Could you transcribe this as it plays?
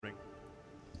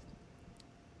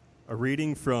A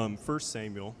reading from 1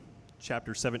 Samuel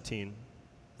chapter 17,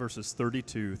 verses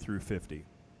 32 through 50.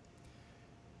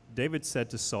 David said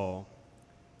to Saul,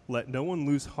 "Let no one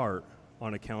lose heart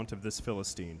on account of this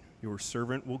Philistine. Your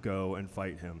servant will go and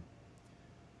fight him."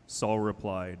 Saul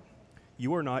replied,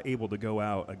 "You are not able to go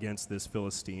out against this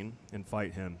Philistine and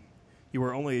fight him. You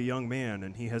are only a young man,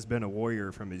 and he has been a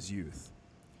warrior from his youth."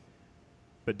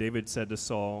 But David said to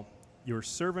Saul, "Your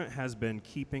servant has been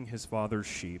keeping his father's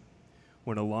sheep.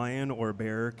 When a lion or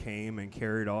bear came and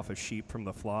carried off a sheep from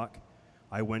the flock,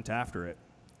 I went after it,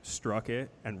 struck it,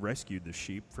 and rescued the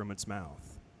sheep from its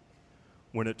mouth.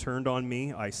 When it turned on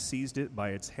me, I seized it by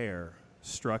its hair,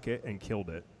 struck it, and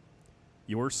killed it.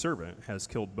 Your servant has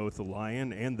killed both the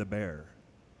lion and the bear.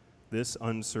 This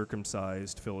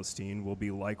uncircumcised Philistine will be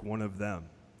like one of them,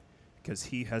 because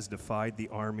he has defied the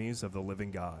armies of the living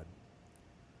God.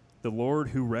 The Lord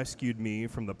who rescued me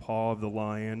from the paw of the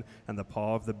lion and the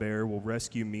paw of the bear will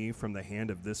rescue me from the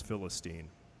hand of this Philistine."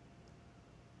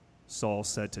 Saul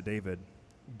said to David,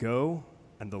 "Go,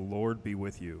 and the Lord be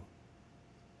with you."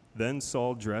 Then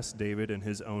Saul dressed David in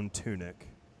his own tunic.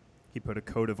 He put a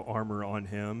coat of armor on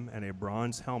him and a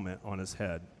bronze helmet on his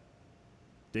head.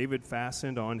 David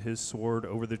fastened on his sword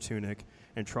over the tunic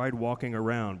and tried walking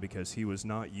around because he was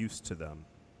not used to them.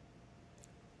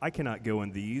 "I cannot go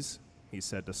in these," he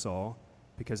said to Saul,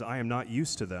 "because I am not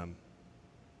used to them."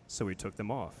 So he took them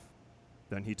off.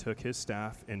 Then he took his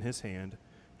staff in his hand,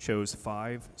 chose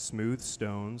 5 smooth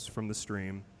stones from the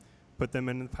stream, put them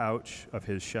in the pouch of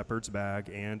his shepherd's bag,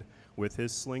 and, with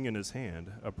his sling in his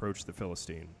hand, approached the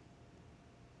Philistine.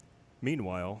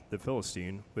 Meanwhile, the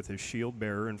Philistine, with his shield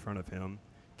bearer in front of him,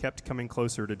 kept coming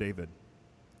closer to David.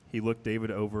 He looked David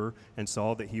over and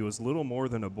saw that he was little more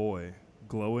than a boy,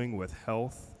 glowing with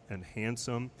health and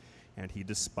handsome, and he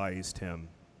despised him.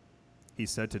 He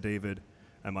said to David,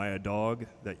 "Am I a dog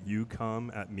that you come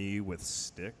at me with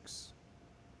sticks?"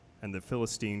 And the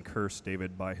Philistine cursed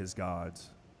David by his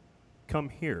gods. "Come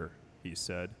here," he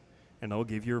said, "and I'll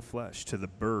give your flesh to the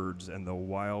birds and the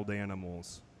wild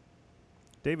animals."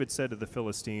 David said to the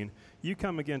Philistine, "You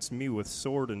come against me with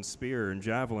sword and spear and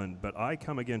javelin, but I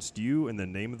come against you in the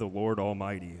name of the Lord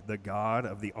Almighty, the God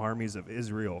of the armies of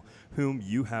Israel, whom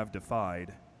you have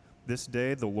defied. This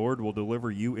day the Lord will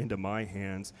deliver you into my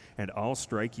hands, and I'll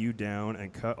strike you down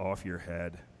and cut off your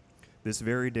head. This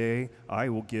very day I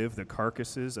will give the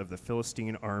carcasses of the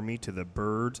Philistine army to the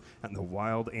birds and the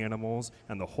wild animals,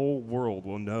 and the whole world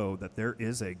will know that there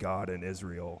is a God in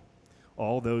Israel.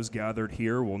 All those gathered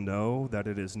here will know that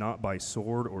it is not by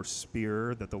sword or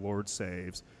spear that the Lord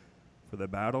saves, for the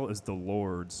battle is the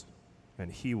Lord's,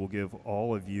 and he will give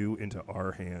all of you into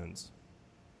our hands."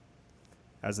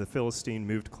 As the Philistine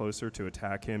moved closer to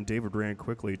attack him, David ran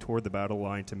quickly toward the battle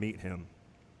line to meet him.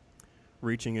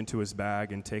 Reaching into his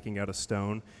bag and taking out a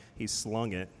stone, he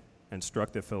slung it and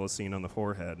struck the Philistine on the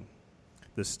forehead.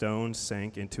 The stone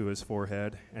sank into his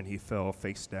forehead, and he fell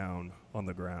face down on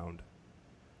the ground.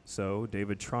 So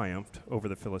David triumphed over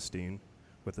the Philistine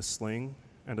with a sling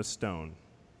and a stone.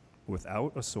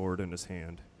 Without a sword in his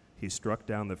hand, he struck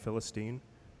down the Philistine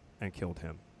and killed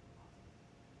him.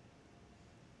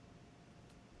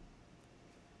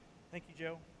 Thank you,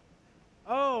 Joe.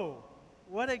 Oh,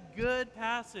 what a good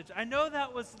passage. I know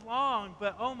that was long,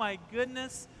 but oh my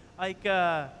goodness,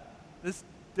 the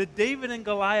David and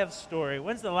Goliath story.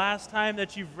 When's the last time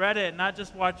that you've read it and not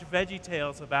just watched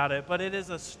VeggieTales about it, but it is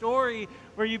a story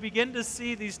where you begin to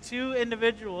see these two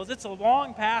individuals. It's a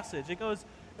long passage.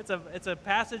 It's a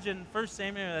passage in 1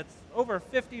 Samuel that's over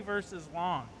 50 verses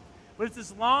long. But it's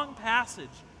this long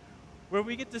passage where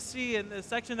we get to see in the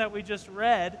section that we just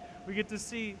read, we get to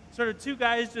see sort of two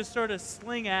guys just sort of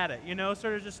sling at it,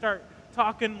 sort of just start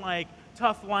talking like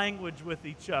tough language with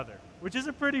each other, which is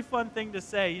a pretty fun thing to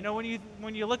say.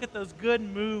 When you look at those good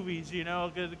movies,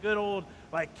 the good old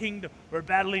like kingdom, we're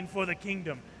battling for the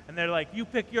kingdom, and they're like, you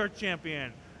pick your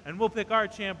champion, and we'll pick our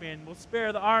champion. We'll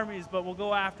spare the armies, but we'll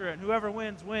go after it, and whoever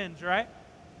wins, wins, right?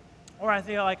 Or I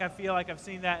feel like I've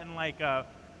seen that in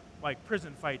like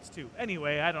prison fights too.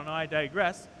 Anyway, I don't know, I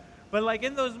digress. But like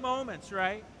in those moments,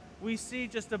 right, we see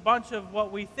just a bunch of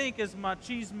what we think is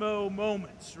machismo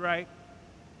moments, right?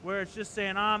 Where it's just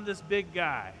saying, I'm this big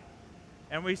guy.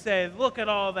 And we say, look at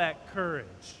all that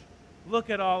courage. Look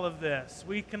at all of this.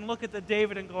 We can look at the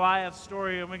David and Goliath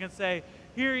story and we can say,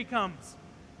 here he comes.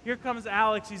 Here comes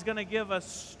Alex. He's going to give a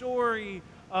story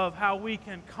of how we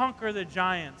can conquer the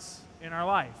giants in our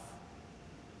life.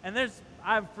 And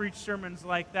I've preached sermons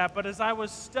like that, but as I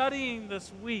was studying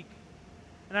this week,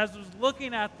 and as I was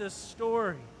looking at this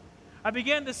story, I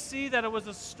began to see that it was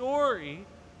a story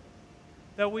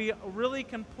that we really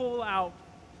can pull out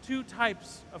two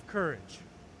types of courage.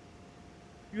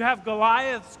 You have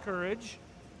Goliath's courage,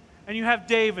 and you have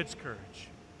David's courage.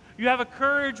 You have a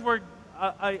courage where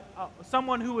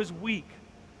someone who is weak,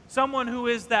 someone who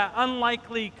is that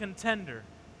unlikely contender,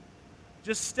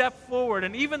 just step forward,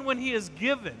 and even when he is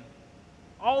given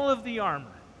all of the armor,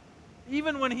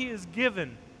 even when he is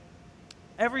given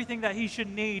everything that he should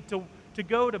need to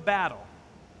go to battle,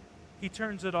 he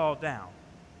turns it all down.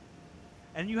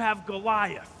 And you have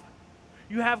Goliath.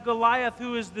 You have Goliath,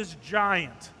 who is this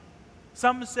giant.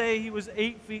 Some say he was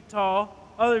 8 feet tall.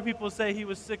 Other people say he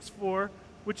was 6'4",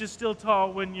 which is still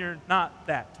tall when you're not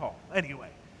that tall. Anyway,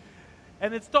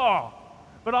 and it's tall.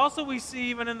 But also we see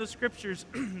even in the scriptures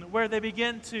where they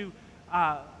begin to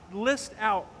list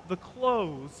out the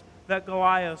clothes that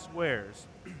Goliath wears.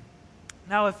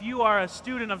 Now, if you are a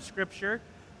student of Scripture,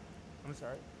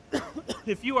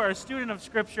 if you are a student of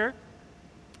Scripture,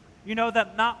 you know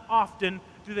that not often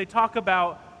do they talk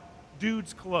about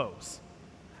dudes' clothes.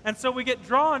 And so we get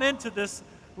drawn into this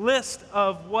list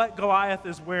of what Goliath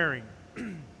is wearing.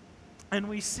 And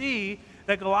we see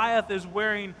that Goliath is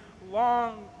wearing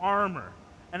long armor.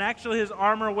 And actually his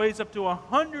armor weighs up to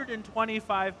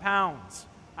 125 pounds.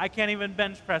 I can't even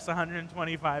bench press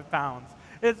 125 pounds.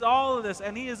 It's all of this,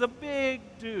 and he is a big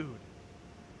dude.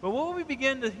 But what we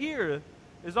begin to hear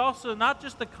is also not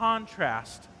just the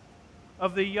contrast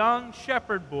of the young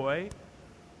shepherd boy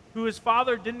who his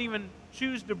father didn't even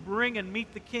choose to bring and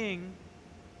meet the king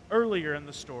earlier in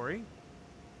the story.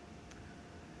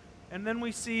 And then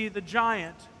we see the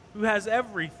giant who has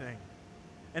everything.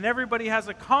 And everybody has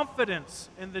a confidence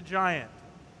in the giant,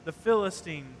 the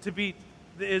Philistine, to beat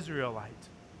the Israelite.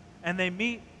 And they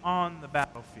meet on the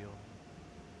battlefield.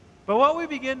 But what we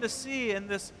begin to see in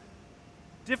this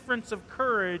difference of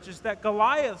courage is that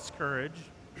Goliath's courage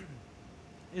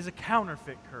is a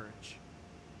counterfeit courage.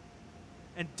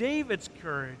 And David's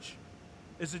courage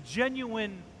is a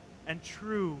genuine and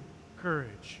true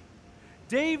courage.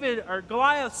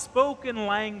 Goliath's spoken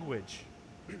language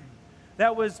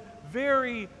that was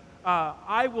very,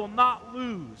 I will not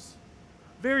lose,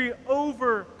 very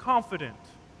overconfident.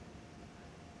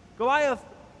 Goliath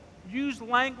used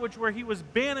language where he was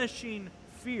banishing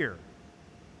fear,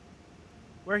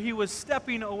 where he was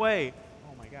stepping away.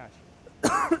 Oh my gosh.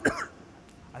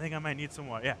 I think I might need some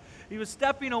water. Yeah. He was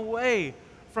stepping away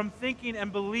from thinking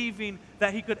and believing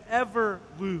that he could ever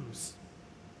lose.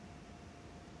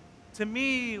 To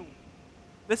me,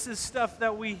 this is stuff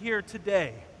that we hear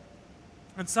today.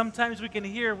 And sometimes we can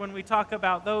hear when we talk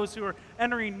about those who are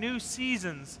entering new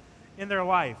seasons in their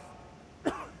life.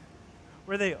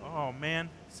 Where they, oh man,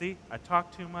 see, I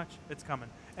talk too much, it's coming.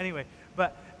 Anyway,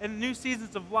 but in new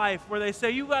seasons of life where they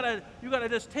say, you gotta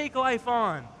just take life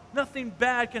on. Nothing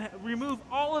bad can remove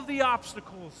all of the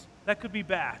obstacles that could be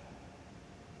bad.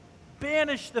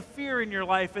 Banish the fear in your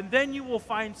life, and then you will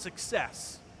find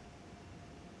success.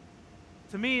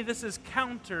 To me, this is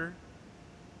counterfeit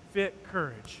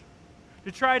courage.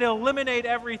 To try to eliminate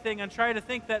everything and try to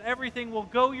think that everything will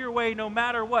go your way no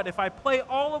matter what. If I play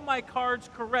all of my cards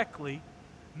correctly,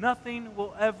 nothing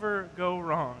will ever go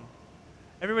wrong.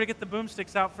 Everybody get the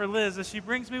boomsticks out for Liz as she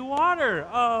brings me water.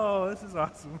 Oh, this is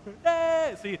awesome.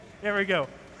 Hey! See, there we go.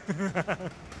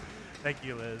 Thank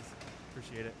you, Liz.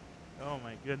 Appreciate it. Oh,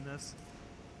 my goodness.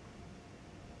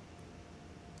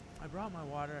 I brought my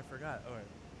water. I forgot. All right.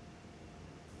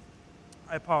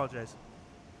 I apologize.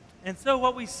 And so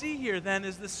what we see here then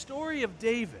is the story of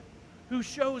David who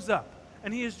shows up,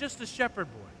 and he is just a shepherd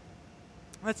boy.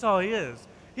 That's all he is.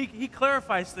 He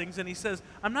clarifies things, and he says,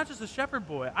 I'm not just a shepherd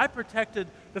boy. I protected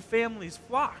the family's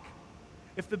flock.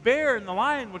 If the bear and the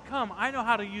lion would come, I know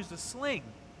how to use a sling.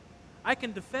 I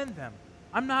can defend them.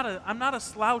 I'm not a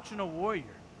slouch and a warrior.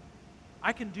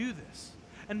 I can do this.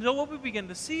 And so what we begin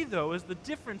to see, though, is the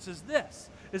difference is this,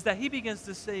 is that he begins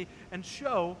to say and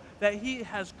show that he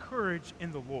has courage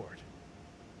in the Lord.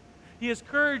 He has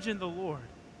courage in the Lord.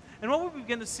 And what we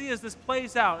begin to see as this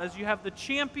plays out, as you have the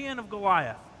champion of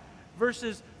Goliath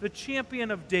versus the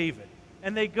champion of David,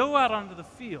 and they go out onto the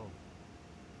field,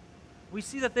 we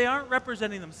see that they aren't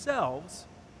representing themselves,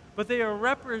 but they are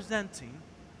representing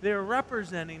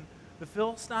the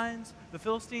Philistines,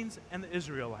 and the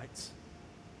Israelites.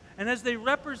 And as they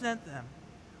represent them,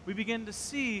 we begin to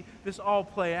see this all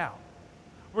play out.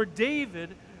 Where David,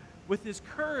 with his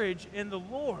courage in the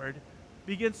Lord,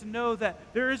 begins to know that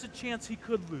there is a chance he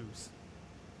could lose.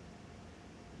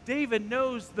 David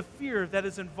knows the fear that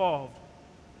is involved,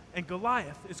 and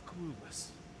Goliath is clueless.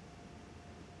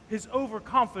 His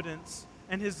overconfidence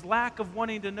and his lack of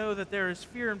wanting to know that there is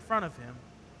fear in front of him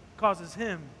causes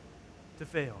him to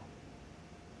fail.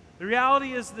 The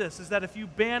reality is this, is that if you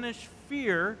banish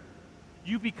fear,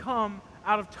 you become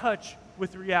out of touch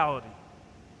with reality.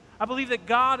 I believe that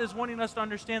God is wanting us to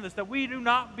understand this, that we do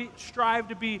not strive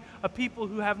to be a people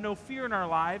who have no fear in our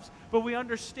lives, but we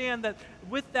understand that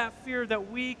with that fear that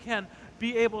we can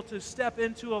be able to step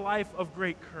into a life of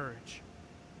great courage.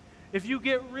 If you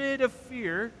get rid of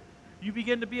fear, you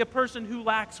begin to be a person who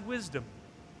lacks wisdom.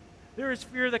 There is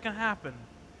fear that can happen.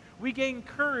 We gain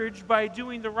courage by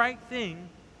doing the right thing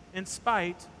in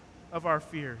spite of our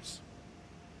fears.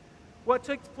 What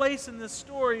took place in this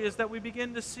story is that we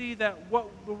begin to see that what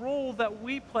the role that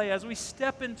we play as we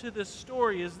step into this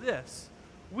story is this.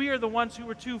 We are the ones who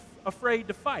are too afraid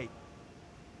to fight.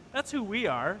 That's who we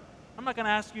are. I'm not going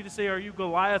to ask you to say, are you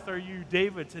Goliath or are you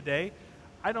David today?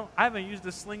 I haven't used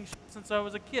a slingshot since I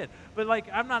was a kid. But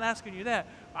I'm not asking you that.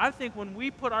 I think when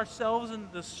we put ourselves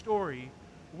into the story,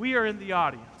 we are in the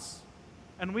audience.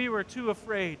 And we were too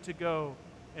afraid to go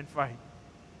and fight.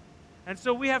 And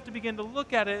so we have to begin to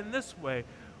look at it in this way.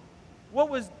 What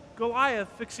was Goliath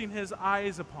fixing his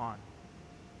eyes upon?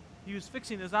 He was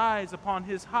fixing his eyes upon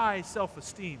his high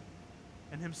self-esteem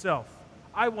and himself.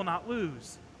 I will not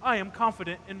lose. I am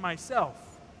confident in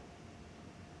myself.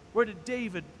 Where did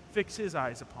David fix his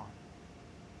eyes upon?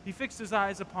 He fixed his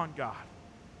eyes upon God.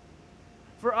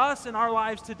 For us in our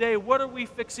lives today, what are we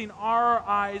fixing our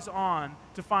eyes on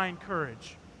to find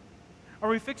courage? Are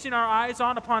we fixing our eyes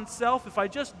upon self? If I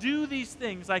just do these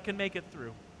things, I can make it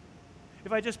through.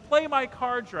 If I just play my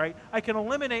cards right, I can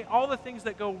eliminate all the things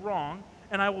that go wrong,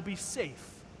 and I will be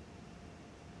safe.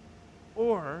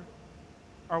 Or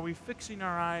are we fixing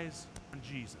our eyes on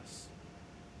Jesus?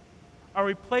 Are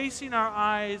we placing our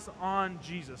eyes on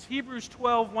Jesus? Hebrews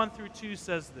 12, 1 through 2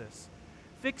 says this.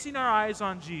 Fixing our eyes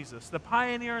on Jesus, the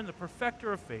pioneer and the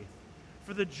perfecter of faith,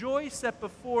 for the joy set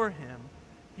before him,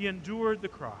 he endured the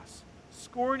cross,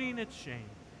 scorning its shame,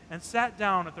 and sat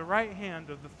down at the right hand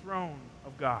of the throne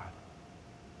of God.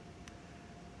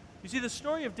 You see, the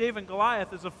story of David and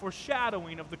Goliath is a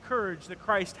foreshadowing of the courage that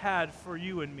Christ had for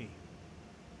you and me.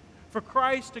 For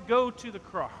Christ to go to the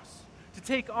cross, to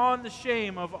take on the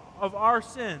shame of our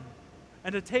sin,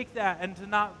 and to take that and to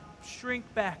not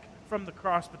shrink back from the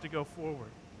cross, but to go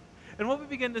forward. And what we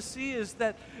begin to see is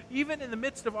that even in the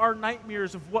midst of our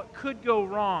nightmares of what could go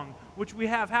wrong, which we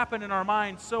have happen in our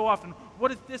minds so often,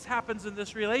 what if this happens in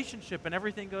this relationship and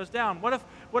everything goes down? What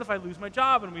if I lose my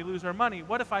job and we lose our money?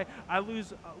 What if I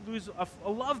lose a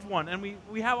loved one? And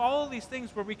we have all of these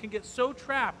things where we can get so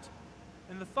trapped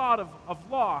in the thought of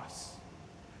loss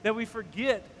that we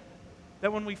forget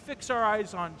that when we fix our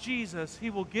eyes on Jesus, he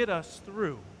will get us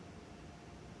through.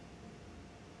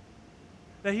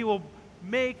 That he will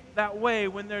make that way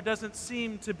when there doesn't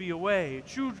seem to be a way.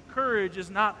 True courage is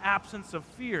not absence of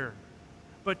fear,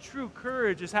 but true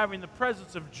courage is having the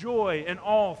presence of joy in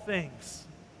all things.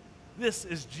 This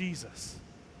is Jesus.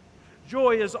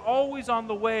 Joy is always on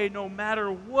the way no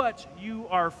matter what you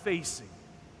are facing.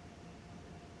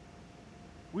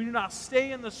 We do not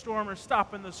stay in the storm or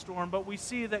stop in the storm, but we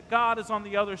see that God is on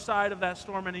the other side of that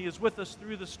storm and he is with us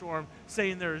through the storm,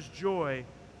 saying there is joy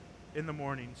in the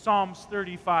morning. Psalms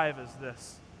 35 is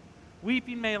this.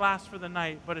 Weeping may last for the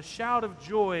night, but a shout of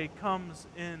joy comes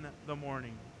in the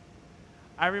morning.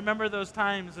 I remember those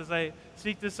times as I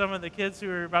speak to some of the kids who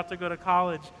are about to go to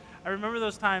college. I remember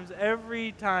those times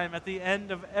every time at the end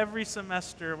of every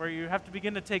semester where you have to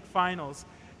begin to take finals.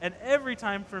 And every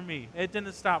time for me, it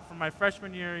didn't stop from my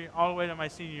freshman year all the way to my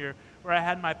senior year, where I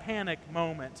had my panic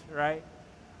moment, right?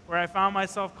 Where I found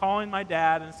myself calling my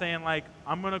dad and saying,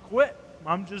 I'm going to quit.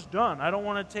 I'm just done. I don't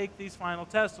want to take these final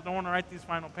tests. I don't want to write these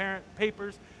final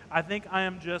papers. I think I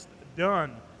am just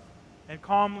done. And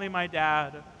calmly, my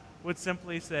dad would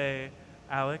simply say,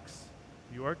 Alex,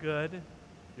 you are good.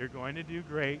 You're going to do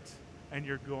great. And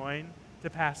you're going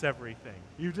to pass everything.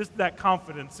 You just that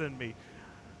confidence in me.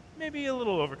 Maybe a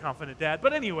little overconfident dad.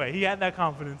 But anyway, he had that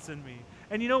confidence in me.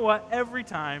 And you know what? Every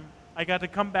time I got to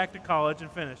come back to college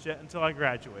and finish it until I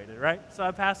graduated, right? So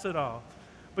I passed it all.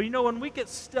 But when we get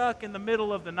stuck in the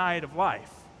middle of the night of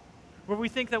life, where we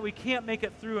think that we can't make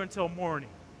it through until morning,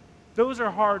 those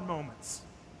are hard moments.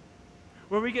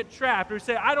 Where we get trapped, or we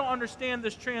say, I don't understand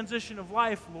this transition of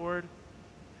life, Lord.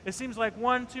 It seems like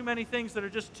one too many things that are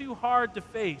just too hard to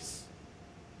face.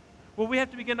 What we have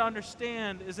to begin to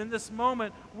understand is in this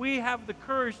moment, we have the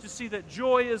courage to see that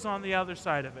joy is on the other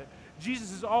side of it.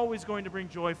 Jesus is always going to bring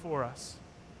joy for us.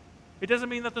 It doesn't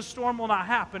mean that the storm will not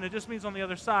happen. It just means on the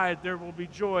other side there will be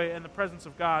joy and the presence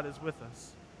of God is with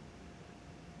us.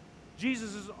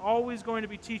 Jesus is always going to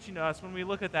be teaching us when we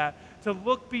look at that to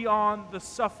look beyond the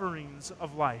sufferings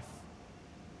of life.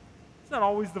 It's not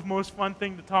always the most fun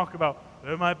thing to talk about.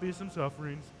 There might be some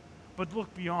sufferings, but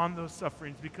look beyond those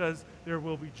sufferings because there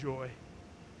will be joy.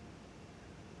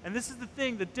 And this is the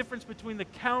thing, the difference between the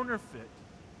counterfeit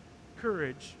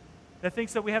courage that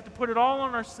thinks that we have to put it all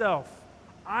on ourselves.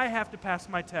 I have to pass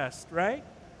my test, right?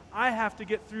 I have to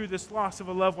get through this loss of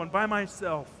a loved one by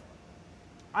myself.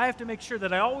 I have to make sure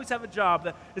that I always have a job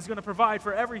that is going to provide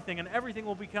for everything, and everything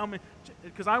will become,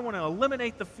 because I want to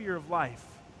eliminate the fear of life.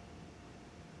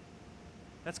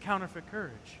 That's counterfeit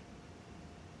courage.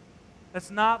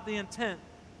 That's not the intent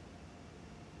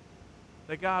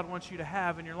that God wants you to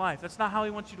have in your life. That's not how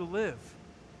He wants you to live.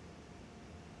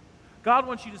 God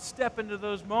wants you to step into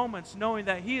those moments knowing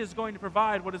that He is going to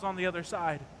provide what is on the other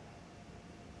side.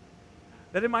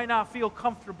 That it might not feel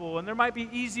comfortable and there might be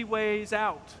easy ways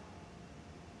out.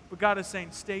 But God is saying,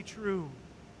 stay true.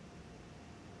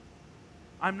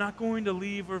 I'm not going to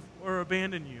leave or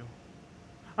abandon you.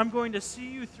 I'm going to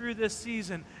see you through this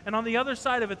season. And on the other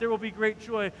side of it, there will be great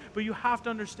joy. But you have to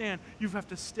understand, you have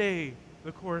to stay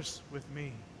the course with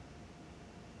me.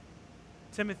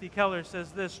 Timothy Keller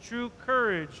says this: true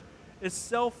courage is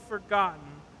self-forgotten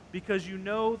because you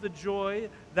know the joy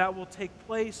that will take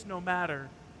place no matter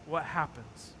what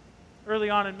happens. Early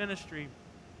on in ministry,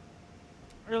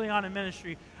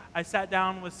 I sat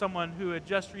down with someone who had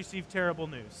just received terrible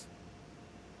news.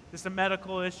 Just a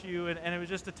medical issue, and it was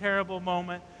just a terrible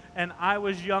moment. And I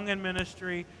was young in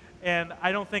ministry, and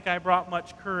I don't think I brought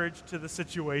much courage to the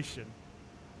situation.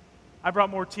 I brought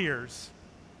more tears.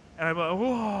 And I went,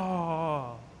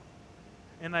 whoa.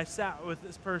 And I sat with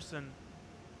this person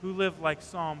who lived like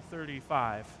Psalm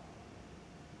 35.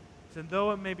 He said,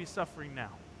 though it may be suffering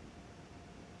now,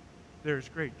 there is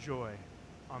great joy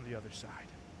on the other side.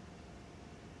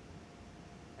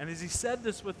 And as he said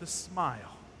this with a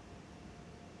smile,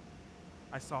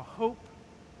 I saw hope,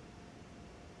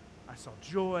 I saw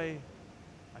joy,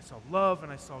 I saw love,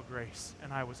 and I saw grace,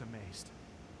 and I was amazed.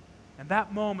 And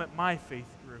that moment, my faith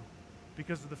grew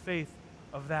because of the faith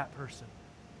of that person.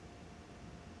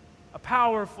 A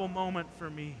powerful moment for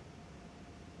me.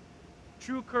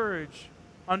 True courage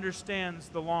understands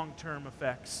the long-term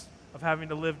effects of having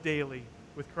to live daily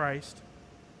with Christ.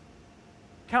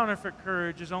 Counterfeit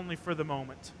courage is only for the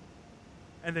moment,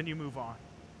 and then you move on.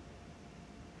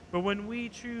 But when we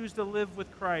choose to live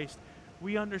with Christ,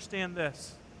 we understand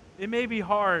this. It may be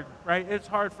hard, right? It's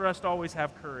hard for us to always have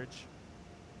courage.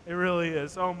 It really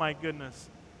is. Oh my goodness.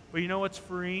 But you know what's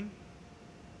freeing?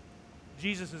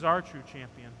 Jesus is our true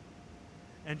champion.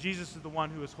 And Jesus is the one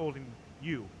who is holding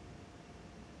you.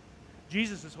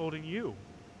 Jesus is holding you.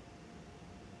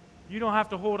 You don't have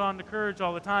to hold on to courage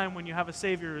all the time when you have a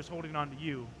Savior who is holding on to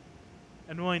you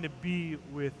and willing to be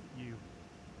with you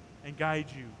and guide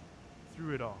you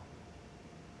through it all.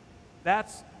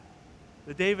 That's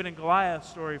the David and Goliath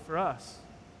story for us.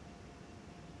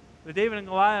 The David and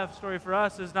Goliath story for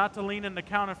us is not to lean into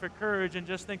counterfeit courage and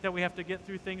just think that we have to get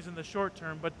through things in the short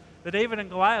term, but the David and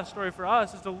Goliath story for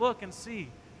us is to look and see,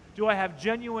 do I have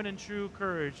genuine and true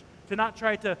courage to not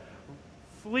try to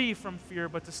flee from fear,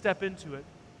 but to step into it,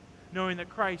 knowing that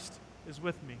Christ is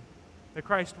with me, that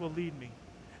Christ will lead me,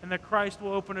 and that Christ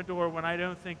will open a door when I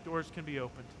don't think doors can be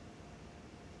opened.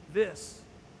 This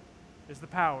is the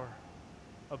power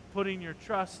of putting your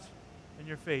trust and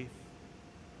your faith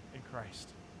in Christ.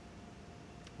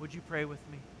 Would you pray with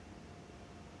me?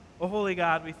 Oh, holy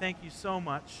God, we thank you so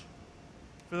much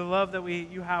for the love that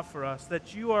you have for us,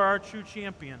 that you are our true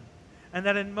champion, and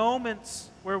that in moments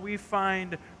where we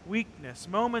find weakness,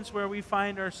 moments where we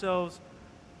find ourselves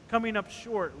coming up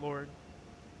short, Lord,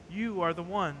 you are the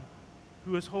one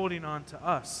who is holding on to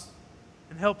us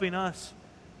and helping us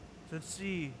to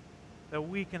see that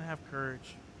we can have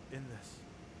courage in this.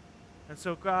 And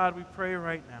so, God, we pray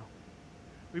right now.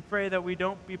 We pray that we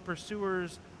don't be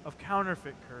pursuers of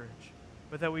counterfeit courage,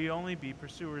 but that we only be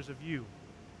pursuers of you,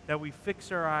 that we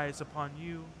fix our eyes upon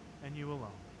you and you alone.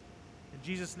 In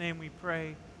Jesus' name we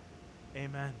pray,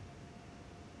 amen.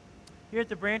 Here at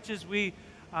the Branches, we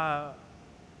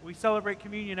celebrate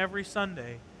communion every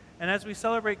Sunday. And as we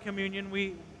celebrate communion,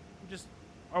 we just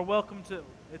are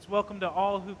it's welcome to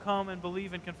all who come and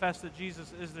believe and confess that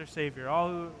Jesus is their Savior.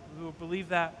 All who believe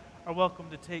that are welcome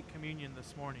to take communion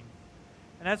this morning.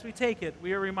 And as we take it,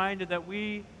 we are reminded that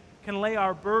we can lay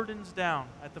our burdens down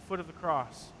at the foot of the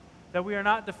cross, that we are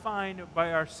not defined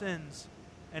by our sins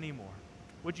anymore.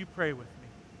 Would you pray with me?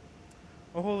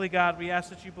 Oh, holy God, we ask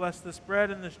that you bless this bread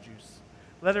and this juice.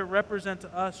 Let it represent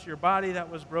to us your body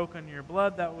that was broken, your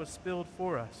blood that was spilled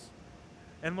for us.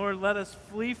 And Lord, let us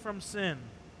flee from sin.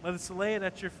 Let us lay it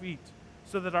at your feet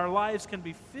so that our lives can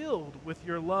be filled with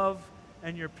your love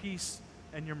and your peace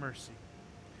and your mercy.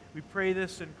 We pray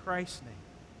this in Christ's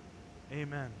name.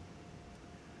 Amen.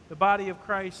 The body of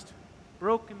Christ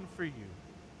broken for you.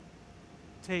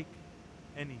 Take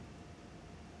and eat.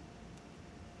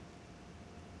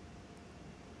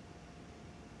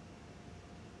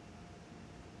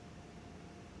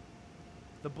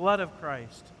 the blood of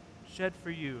Christ shed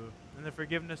for you and the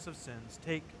forgiveness of sins.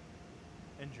 Take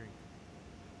and drink.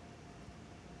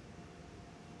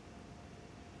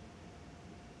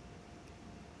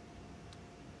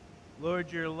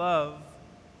 Lord, your love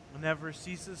never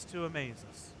ceases to amaze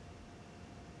us.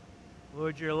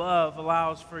 Lord, your love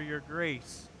allows for your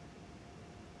grace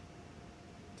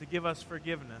to give us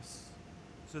forgiveness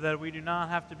so that we do not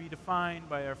have to be defined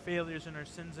by our failures and our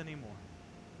sins anymore,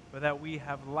 but that we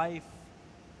have life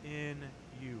in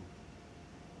you.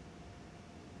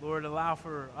 Lord, allow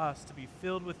for us to be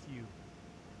filled with you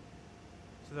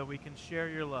so that we can share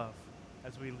your love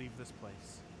as we leave this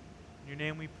place. In your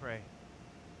name we pray.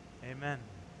 Amen.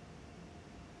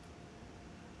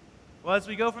 Well, as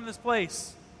we go from this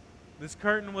place, this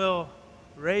curtain will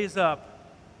raise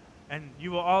up and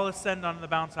you will all ascend onto the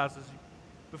bounce houses.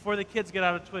 Before the kids get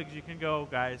out of Twigs, you can go,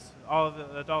 guys. All of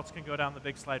the adults can go down the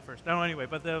big slide first. No, anyway,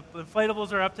 but the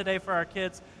inflatables are up today for our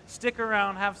kids. Stick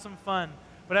around, have some fun.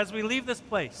 But as we leave this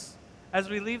place,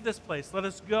 let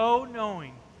us go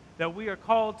knowing that we are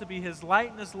called to be his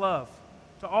light and his love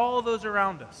to all those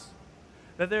around us.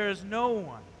 That there is no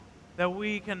one that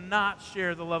we cannot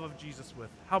share the love of Jesus with.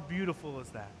 How beautiful is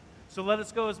that? So let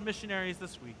us go as missionaries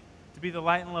this week to be the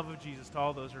light and love of Jesus to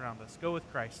all those around us. Go with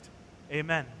Christ.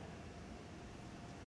 Amen.